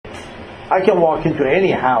I can walk into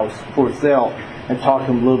any house for sale and talk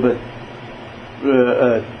them a little bit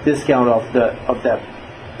discount of that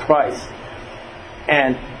price.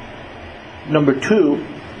 And number two,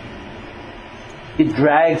 it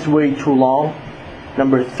drags way too long.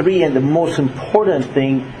 Number three, and the most important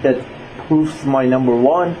thing that proves my number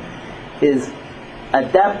one, is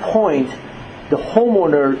at that point the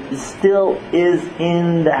homeowner still is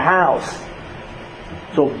in the house.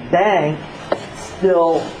 So bank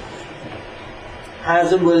still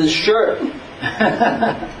has him with his shirt.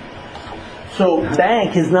 So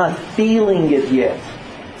bank is not feeling it yet.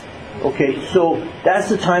 Okay, so that's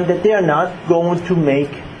the time that they are not going to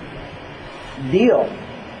make deal.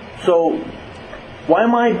 So why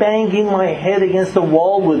am I banging my head against the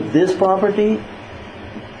wall with this property?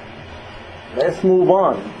 Let's move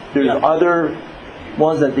on. There's other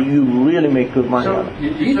ones that you really make good money on.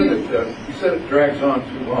 You said it drags on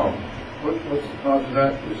too long. What's the cause of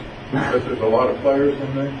that? Because there's a lot of players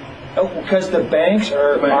in there? Oh, because the banks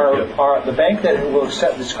are the bank that will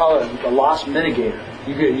accept, it's called a loss mitigator.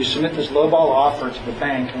 You submit this lowball offer to the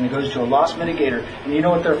bank, and it goes to a loss mitigator. And you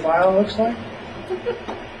know what their file looks like?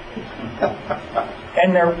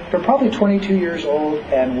 And they're probably 22 years old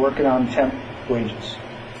and working on temp wages,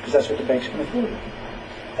 because that's what the banks can afford.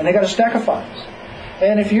 And they got a stack of files.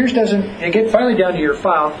 And if yours doesn't, they get finally down to your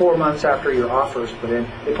file 4 months after your offer is put in.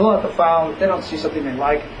 They pull out the file. If they don't see something they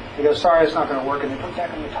like, they go, "Sorry, it's not going to work," and they put it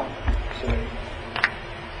back on the top.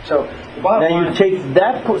 So the bottom line, you take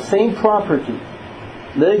that same property,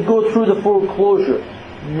 let it go through the foreclosure.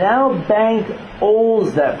 Now bank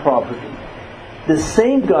owns that property. The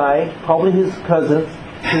same guy, probably his cousin,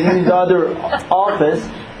 in the other office,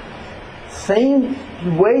 same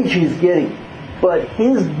wage he's getting, but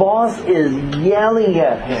his boss is yelling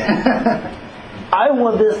at him. I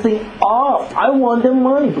want this thing off. I want the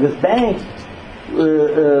money, because banks,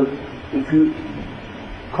 if you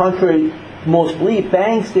contrary most belief,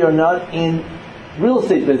 banks, they are not in real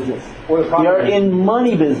estate business. They are in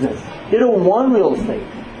money business. They don't want real estate.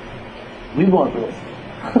 We want real estate.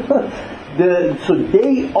 So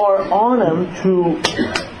they are on them to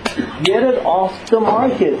get it off the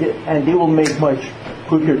market, and they will make much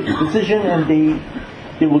quicker decision, and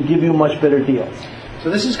they will give you much better deals. So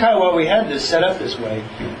this is kind of why we had this set up this way.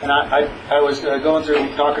 And I was going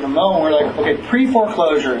through talking to Mo, and we're like, okay,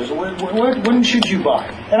 pre-foreclosures, when should you buy?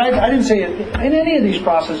 And I didn't say in any of these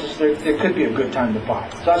processes there could be a good time to buy.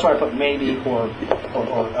 So that's why I put maybe or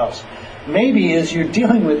else. Maybe is you're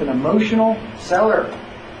dealing with an emotional seller.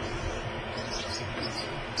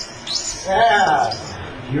 Yeah,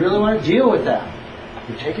 you really want to deal with that.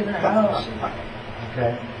 You're taking their house.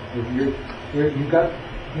 Okay, you've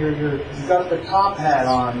got the top hat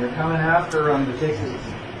on. You're coming after them to take this.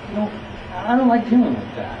 I don't like dealing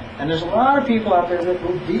with that. And there's a lot of people out there that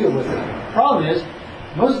will deal with it. The problem is,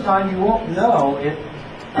 most of the time you won't know it.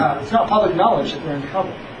 It's not public knowledge that they're in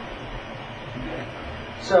trouble. Okay.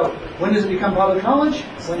 So when does it become public knowledge?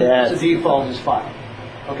 When the default is filed.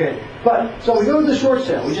 Okay. But so we go to the short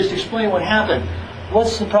sale. We just explain what happened.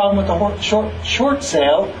 What's the problem with the short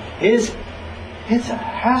sale? Is it's a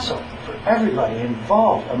hassle for everybody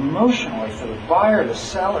involved, emotionally, for the buyer, the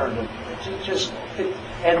seller,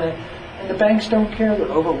 and the banks don't care. They're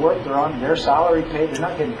overworked. They're on their salary paid. They're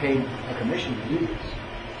not getting paid a commission to do this.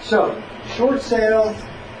 So short sale,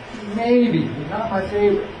 maybe, but not my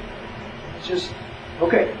favorite. It's just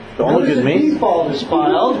okay. Don't look at me. Default is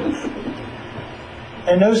filed,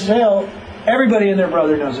 and no sale. Everybody and their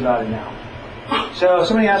brother knows about it now. So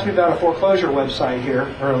somebody asked me about a foreclosure website here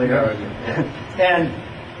earlier, and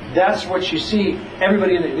that's what you see.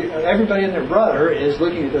 Everybody and their brother is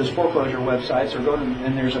looking at those foreclosure websites, or going,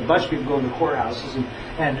 and there's a bunch of people going to courthouses,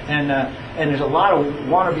 and there's a lot of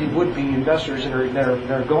wannabe would-be investors that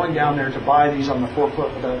are going down there to buy these on the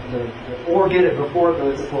foreclosure, or get it before it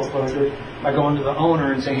goes to foreclosure by going to the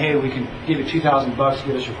owner and saying, "Hey, we can give you $2,000,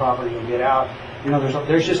 give us your property, you'll get out."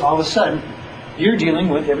 There's just all of a sudden you're dealing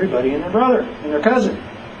with everybody and their brother and their cousin.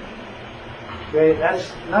 Okay,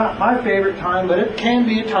 that's not my favorite time, but it can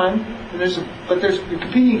be a time. You're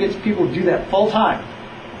competing against people who do that full time.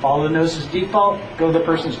 Follow the notice of default, go to the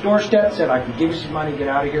person's doorstep, said, "I can give you some money, get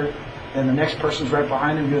out of here." Then the next person's right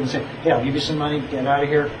behind them doing the same. "Yeah, I'll give you some money, get out of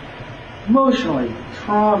here." Emotionally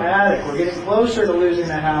traumatic. We're getting closer to losing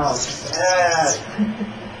the house. Bad.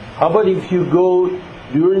 How about if you go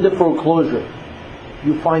during the foreclosure?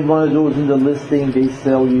 You find one of those in the listing, they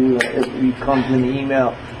sell you, it comes in the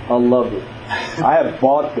email. I love it. I have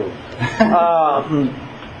bought those.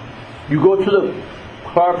 You go to the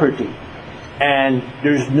property and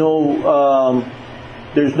there's no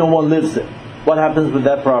one lives there. What happens with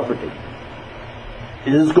that property?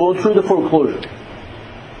 It is going through the foreclosure.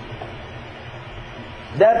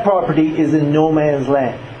 That property is in no man's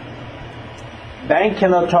land. Bank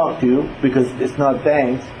cannot talk to you because it's not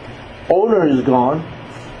banks. Owner is gone.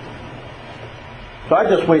 So I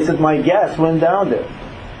just wasted my gas, went down there.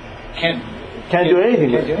 Can't do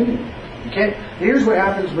anything. Can't do anything. You can't. Here's what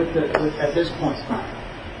happens at this point.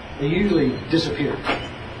 They usually disappear.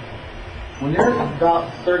 When they're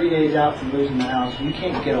about 30 days out from losing the house, you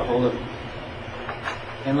can't get a hold of them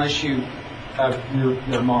unless you have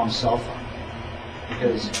your mom's cell phone.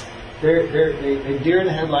 Because they deer in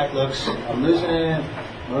the headlight looks. I'm losing it.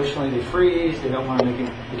 Emotionally, they freeze. They don't want to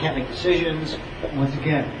they can't make decisions. Once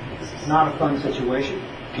again, it's not a fun situation.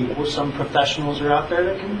 Some professionals are out there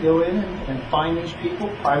that can go in and find these people,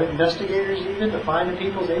 private investigators even, to find the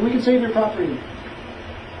people, say, we can save your property.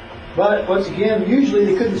 But once again, usually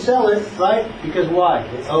they couldn't sell it, right? Because why?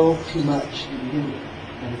 They owe too much to begin with,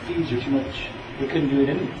 and the fees are too much. They couldn't do it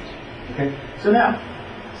anyways. Okay? So now,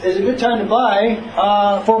 it's a good time to buy.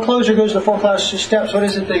 Foreclosure goes to foreclosure steps. What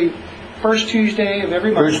is it? The first Tuesday of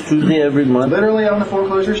every month. First Tuesday every month. Literally on the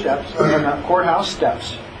foreclosure steps, on the courthouse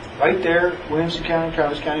steps. Right there, Williamson County,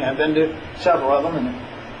 Travis County. I've been to several of them and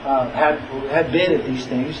had bid at these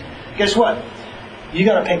things. Guess what? You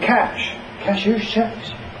got to pay cash. Cashier's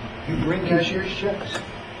checks. You bring cashier's checks.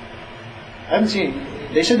 I haven't seen.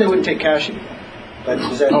 They said they wouldn't take cash. But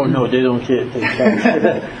is that, oh no, they don't take cash.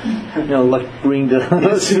 Like bring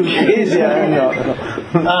the suitcase. Yeah, no.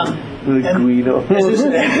 The Guido.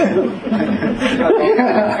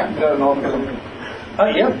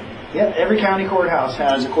 Yeah, every county courthouse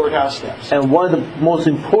has a courthouse steps. And one of the most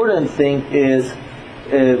important thing is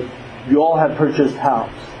you all have purchased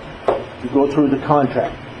house. You go through the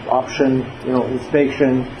contract, option,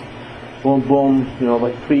 inspection, boom, boom,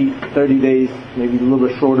 like 30 days, maybe a little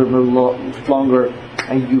bit shorter, a little longer,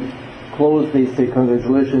 and you close, they say,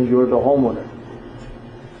 congratulations, you're the homeowner.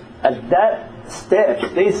 At that step,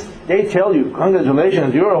 they tell you,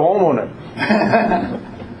 congratulations, you're a homeowner.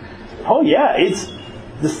 Oh yeah,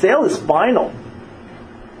 the sale is final.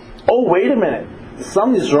 Oh, wait a minute.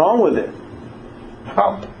 Something's wrong with it.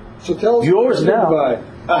 So tell us yours now.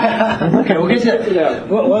 Okay, we'll get to that. Yeah.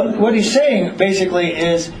 What he's saying basically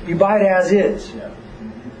is you buy it as is. Yeah.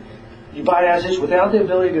 You buy it as is without the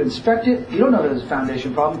ability to inspect it. You don't know if there's a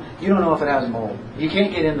foundation problem. You don't know if it has mold. You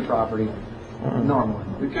can't get in the property normally.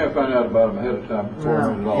 You can't find out about them ahead of time before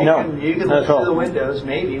at all. You can look through the windows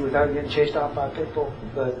maybe without getting chased off by a pit bull.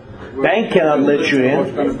 But bank cannot let you in.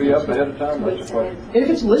 What's going to be up ahead of time? That's the question. If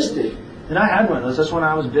it's listed, and I had one of those. That's when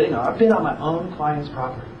I was bidding on. I bid on my own client's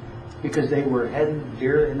property because they were heading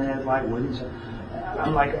deer in the headlight wooden. So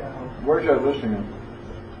I'm like, where's that listing in?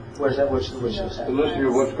 Where's that? Which the listing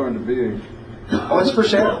of what's going to be. What's for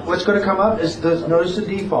sale? What's going to come up is the notice of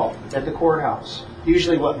default at the courthouse.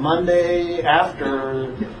 Usually, Monday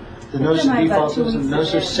after the notice of default is the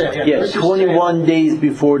notice of sale. Yeah, 21 days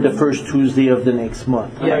before the first Tuesday of the next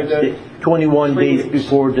month. Yeah, 21 days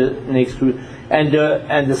before the next Tuesday. And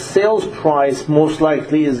the sales price most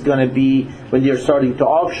likely is going to be, when you're starting to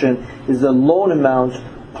auction, is the loan amount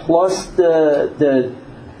plus the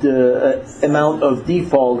amount of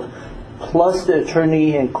default plus the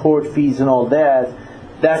attorney and court fees and all that.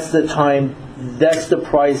 That's the time. That's the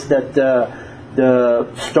price that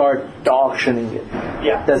start auctioning it.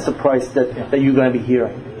 Yeah, that's the price that you're going to be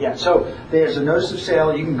hearing. Yeah, so there's a notice of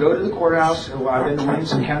sale. You can go to the courthouse. I've been to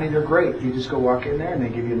Williamson County. They're great. You just go walk in there and they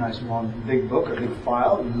give you a nice long big book or big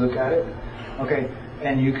file. You look at it. Okay,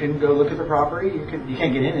 and you can go look at the property. You can't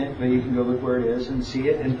get in it, but you can go look where it is and see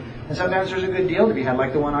it. And sometimes there's a good deal to be had,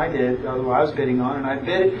 like the one I did, I was bidding on, and I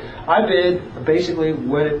bid basically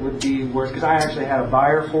what it would be worth, because I actually had a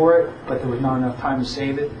buyer for it, but there was not enough time to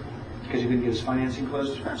save it because you couldn't get his financing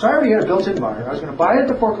closed. So I already had a built-in buyer. I was going to buy it at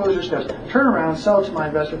the foreclosure steps, turn around, sell it to my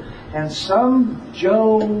investor, and some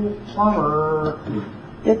Joe Plumber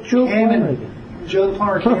Joe the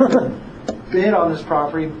Plumber came and bid on this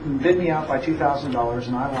property, bid me out by $2,000,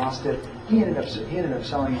 and I lost it. He ended up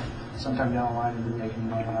selling it sometime down the line and didn't make any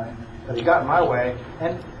money on it. But he got in my way,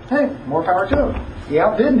 and hey, more power to him. He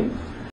outbid me.